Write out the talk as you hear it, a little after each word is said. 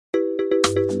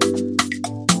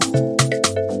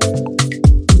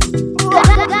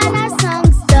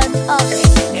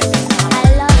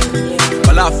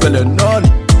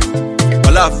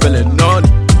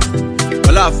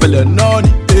Falafel noni,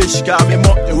 Eshika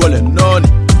Mimor, Ewole noni.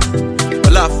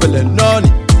 Falafel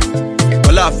noni,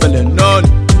 falafel noni,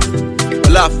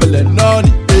 falafel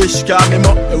noni, Eshika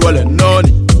Mimor, Ewole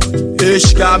noni.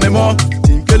 Eshika Mimor,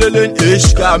 tinkelele,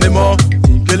 Eshika Mimor,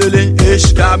 tinkelele,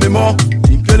 Eshika Mimor,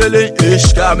 tinkelele,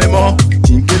 Eshika Mimor,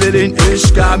 tinkelele,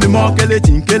 Eshika Mimor, kele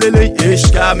tinkelele,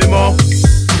 Eshika Mimor.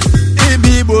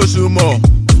 Ibi bosumo,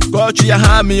 kochi ya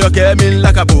hami yoke min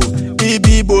lakabo.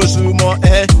 Ibi bosumo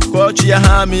kochi ya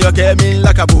hami yoke min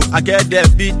lakabo. Ake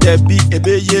debi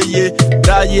ebe ye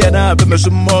da ye na be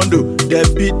mesumondo.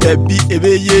 Debi ebe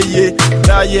ye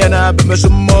da ye na be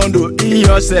mesumondo.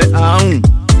 Iyo se ahun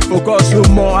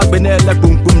okosumo agbenele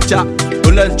kumkumcha.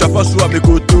 Olen chofosu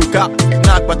abikutuka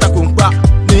na akpatakumpa.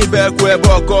 Ni be kwe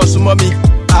boko sumo mi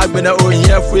agbena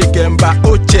oyin fwikemba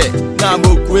oche na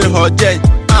mokwe hoje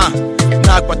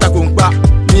na akpatakumpa.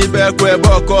 Ni be kwe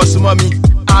boko sumo mi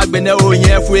agbene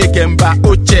oyin fwikemba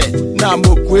oche na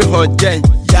mokwe hoje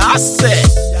yase.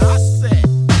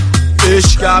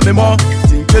 Eshika Mimor,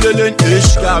 tinkelele,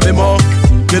 Eshika Mimor,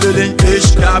 tinkelele,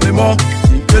 Eshika Mimor,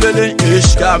 tinkelele,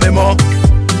 Eshika Mimor.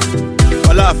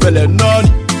 Falafel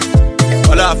noni,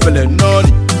 falafel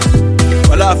noni,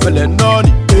 falafel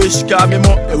noni, Eshika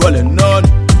Mimor, Ewole noni.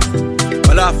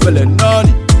 Falafel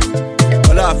noni,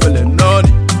 falafel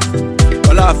noni,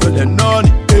 falafel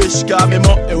noni, Eshika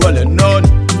Mimor, Ewole noni.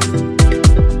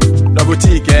 Double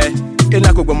tike,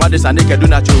 ina kogbo made sande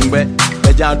keduna chungbe.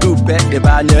 Ejan dupe de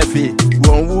ba nyefi,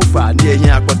 won wufa ni ehin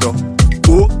akoto.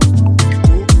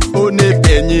 O ne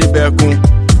penyi bekun.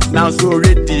 Now so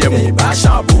ready e ba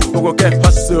shabu. Ogo ke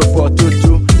hustle for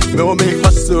tutu. Me o me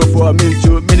hustle for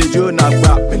minju, miniju na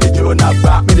gba, miniju na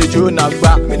gba, miniju na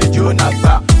gba, miniju na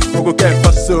gba. Ogo ke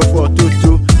hustle for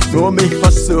tutu. Me o me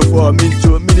hustle for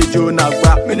minju, miniju na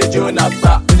gba, miniju na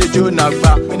gba, miniju na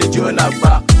gba, miniju na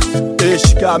gba.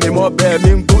 Eshika Mimor be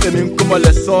mingbu emin kumo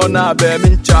le sona be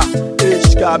mincha.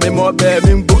 Eshika Mimor be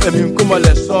mingbu emin kumo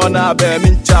le sona be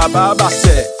mincha. Baba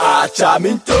se acha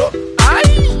minto.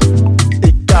 Ai.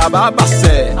 Baba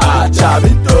se acha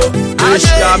minto.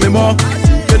 Eshika Mimor,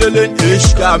 tinkelele,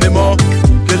 Eshika Mimor,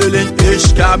 tinkelele,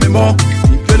 Eshika Mimor,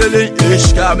 tinkelele,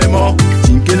 Eshika Mimor,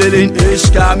 tinkelele,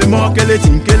 Eshika Mimor, kele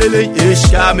tinkelele,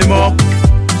 Eshika Mimor.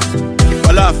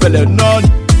 Falafel noni,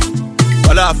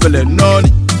 falafel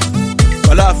noni,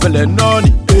 falafel noni,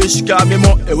 Eshika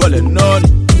Mimor, Ewole noni.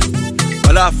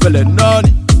 Falafel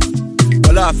noni,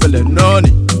 falafel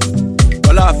noni,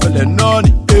 falafel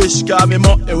noni, Eshika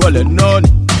Mimor, Ewole noni.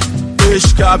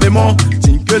 Eshika Mimor,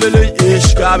 tinkelele,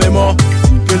 Eshika Mimor,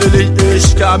 tinkelele,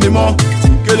 Eshika Mimor,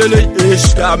 tinkelele,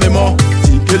 Eshika Mimor,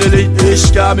 tinkelele,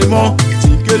 Eshika Mimor,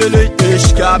 tinkelele,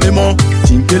 Eshika Mimor,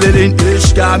 tinkelele,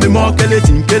 Eshika Mimor, kele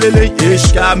tinkelele,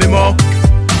 Eshika Mimor.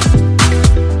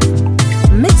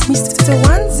 Mix Mr.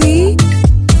 Awandzy.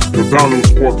 The Download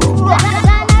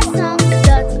Portal.